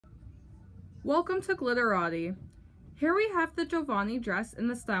Welcome to Glitterati. Here we have the Jovani dress in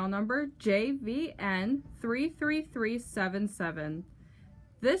the style number JVN33377.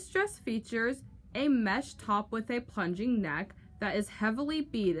 This dress features a mesh top with a plunging neck that is heavily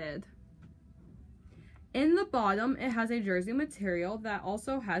beaded. In the bottom, it has a jersey material that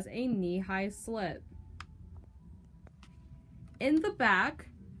also has a knee-high slit. In the back,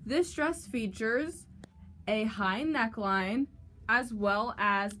 this dress features a high neckline as well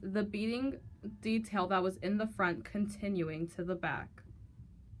as the beading detail that was in the front continuing to the back.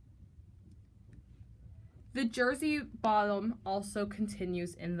 The jersey bottom also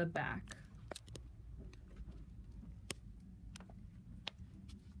continues in the back.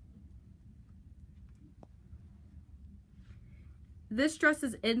 This dress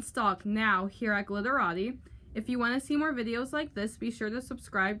is in stock now here at Glitterati. If you want to see more videos like this, be sure to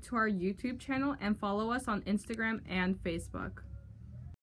subscribe to our YouTube channel and follow us on Instagram and Facebook.